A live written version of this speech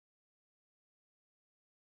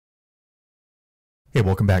Hey,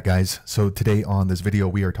 welcome back guys. So today on this video,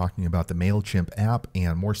 we are talking about the Mailchimp app,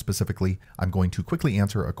 and more specifically, I'm going to quickly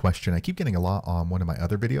answer a question I keep getting a lot on one of my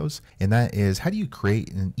other videos, and that is, how do you create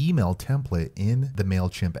an email template in the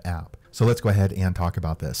Mailchimp app? So let's go ahead and talk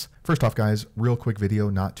about this. First off guys, real quick video,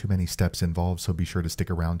 not too many steps involved, so be sure to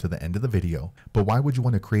stick around to the end of the video. But why would you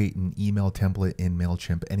want to create an email template in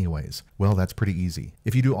Mailchimp anyways? Well, that's pretty easy.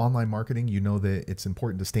 If you do online marketing, you know that it's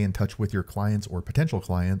important to stay in touch with your clients or potential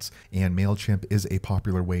clients, and Mailchimp is a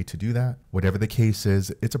popular way to do that. Whatever the case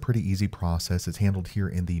is, it's a pretty easy process. It's handled here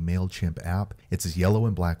in the Mailchimp app. It's this yellow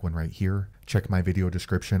and black one right here. Check my video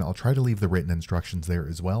description. I'll try to leave the written instructions there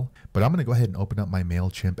as well, but I'm going to go ahead and open up my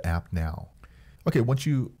Mailchimp app now. Okay, once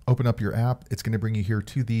you open up your app, it's going to bring you here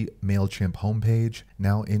to the Mailchimp homepage.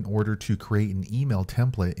 Now, in order to create an email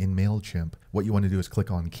template in Mailchimp, what you want to do is click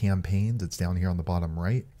on campaigns. It's down here on the bottom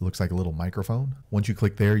right. It looks like a little microphone. Once you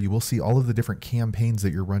click there, you will see all of the different campaigns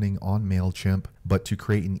that you're running on Mailchimp. But to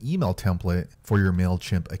create an email template for your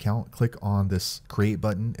Mailchimp account, click on this create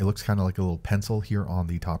button. It looks kind of like a little pencil here on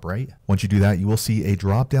the top right. Once you do that, you will see a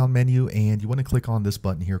drop-down menu, and you want to click on this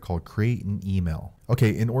button here called create an email.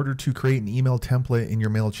 Okay, in order to create an email template in your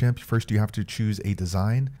Mailchimp, first you have to choose a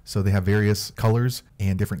design. So they have various colors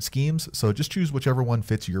and different schemes. So just choose whichever one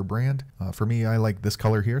fits your brand. For me, I like this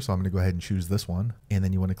color here, so I'm going to go ahead and choose this one. And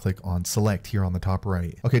then you want to click on select here on the top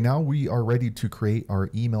right. Okay, now we are ready to create our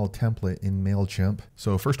email template in Mailchimp.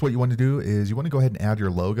 So first what you want to do is you want to go ahead and add your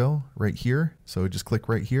logo right here. So just click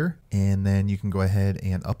right here, and then you can go ahead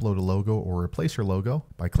and upload a logo or replace your logo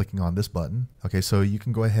by clicking on this button. Okay, so you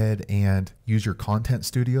can go ahead and use your content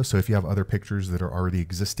studio. So if you have other pictures that are already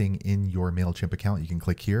existing in your Mailchimp account, you can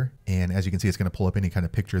click here. And as you can see, it's going to pull up any kind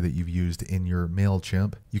of picture that you've used in your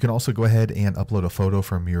Mailchimp. You can also go ahead and upload a photo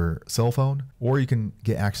from your cell phone, or you can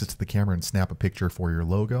get access to the camera and snap a picture for your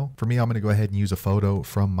logo. For me, I'm going to go ahead and use a photo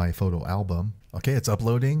from my photo album. Okay, it's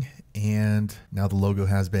uploading, and now the logo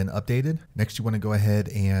has been updated. Next, you want to go ahead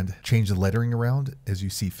and change the lettering around as you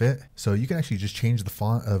see fit. So you can actually just change the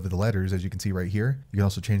font of the letters, as you can see right here. You can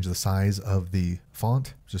also change the size of the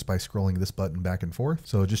font just by scrolling this button back and forth.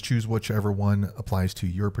 So just choose whichever one applies to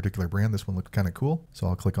your particular brand. This one looks kind of cool, so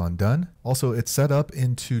I'll click on done. Also, it's set up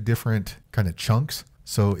into different kind of chunks.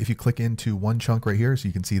 So if you click into one chunk right here, so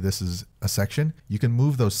you can see this is a section, you can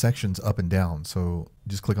move those sections up and down. So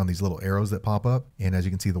just click on these little arrows that pop up, and as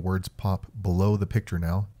you can see, the words pop below the picture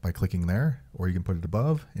now by clicking there, or you can put it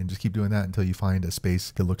above, and just keep doing that until you find a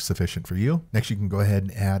space that looks sufficient for you. Next, you can go ahead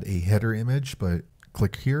and add a header image, but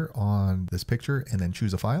click here on this picture and then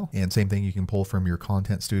choose a file. And same thing, you can pull from your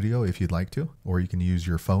content studio if you'd like to, or you can use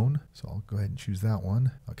your phone. So I'll go ahead and choose that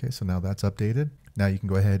one. Okay, so now that's updated. Now you can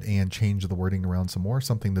go ahead and change the wording around some more,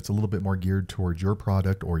 something that's a little bit more geared towards your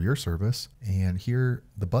product or your service. And here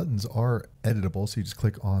the buttons are editable, so you just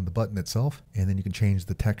click on the button itself, and then you can change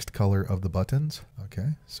the text color of the buttons. Okay,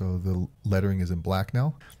 so the lettering is in black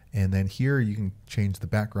now. And then here you can change the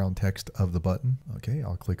background text of the button. Okay,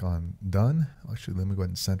 I'll click on done. Actually, let me go ahead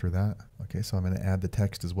and center that. Okay, so I'm going to add the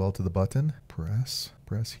text as well to the button. Press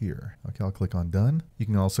here. Okay, I'll click on done. You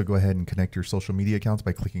can also go ahead and connect your social media accounts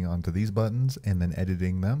by clicking onto these buttons and then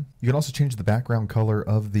editing them. You can also change the background color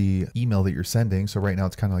of the email that you're sending. So right now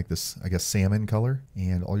it's kind of like this, I guess, salmon color.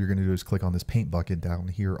 And all you're going to do is click on this paint bucket down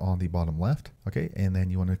here on the bottom left. Okay, and then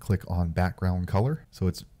you want to click on background color. So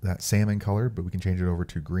it's that salmon color, but we can change it over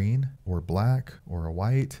to green or black or a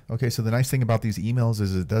white. Okay, so the nice thing about these emails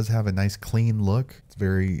is it does have a nice clean look. It's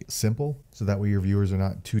very simple, so that way your viewers are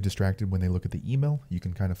not too distracted when they look at the email. You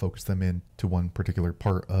can kind of focus them in to one particular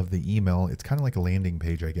part of the email. It's kind of like a landing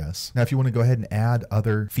page, I guess. Now, if you want to go ahead and add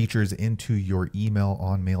other features into your email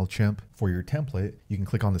on Mailchimp for your template, you can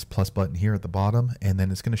click on this plus button here at the bottom, and then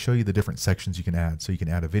it's going to show you the different sections you can add. So you can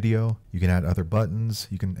add a video, you can add other buttons,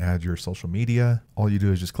 you can add your social media. All you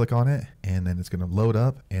do is just click on it, and then it's going to load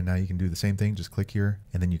up, and now you can do the same thing. Just click here,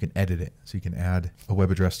 and then you can edit it. So you can add a web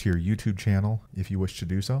address to your YouTube channel if you wish to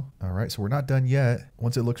do so. All right, so we're not done yet.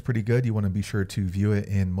 Once it looks pretty good, you want to be sure to view it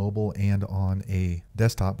in mobile and on a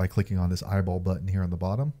desktop by clicking on this eyeball button here on the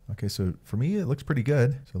bottom. Okay, so for me, it looks pretty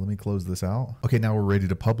good. So let me close this out. Okay, now we're ready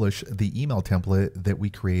to publish the email template that we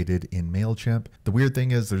created in Mailchimp. The weird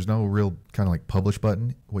thing is there's no real kind of like publish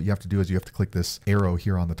button. What you have to do is you have to click this arrow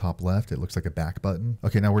here on the top left. It looks like a back button.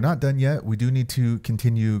 Okay, now we're not done yet. We do need to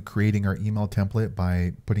continue creating our email template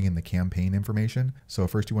by putting in the campaign information. So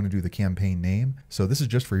first you want to do the campaign name. So this is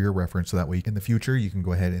just for your reference, so that way in the future you can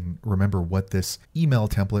go ahead and remember what this email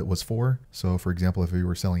template was for. So for example, if you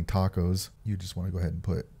were selling tacos, you just want to go ahead and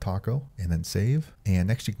put taco and then save. And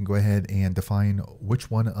next you can go ahead and define which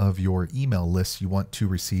one of your email lists you want to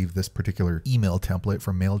receive this particular email template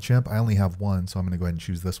from Mailchimp. I only have one, so I'm going to go ahead and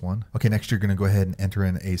choose this one. Okay, next you're going to go ahead and enter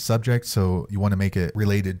in a subject. So you want to make it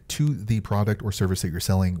related to the product or service that you're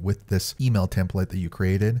selling with this email template that you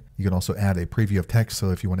created. You can also add a preview of text. So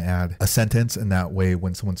if you want to add a sentence, and that way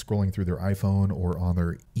when someone's scrolling through their iPhone or on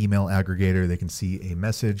their email aggregator, they can see a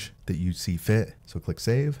message that you see fit. So click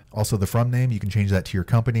save. Also the from name, you can change that to your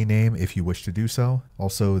company name if you wish to do so.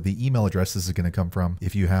 Also the email address this is going to come from.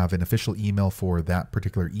 If you have an official email for that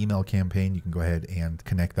particular email campaign, you can go ahead and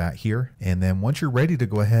connect that here. And then once you're ready to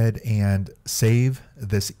go ahead and save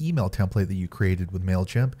this email template that you created with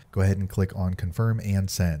Mailchimp, go ahead and click on confirm and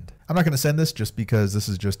send. I'm not going to send this just because this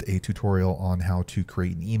is just a tutorial on how to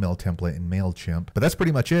create an email template in Mailchimp, but that's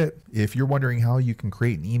pretty much it. If you're wondering how you can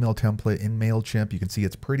create an email template in Mailchimp, you can see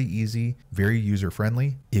it's pretty easy, very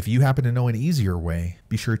user-friendly. If you happen to know an easier way,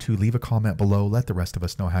 be sure to leave a comment below. Let the rest of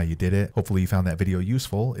us know how you did it. Hopefully you found that video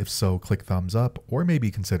useful. If so, click thumbs up or maybe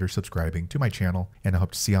consider subscribing to my channel, and I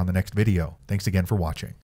hope to see you on the next video. Thanks again for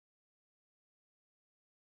watching.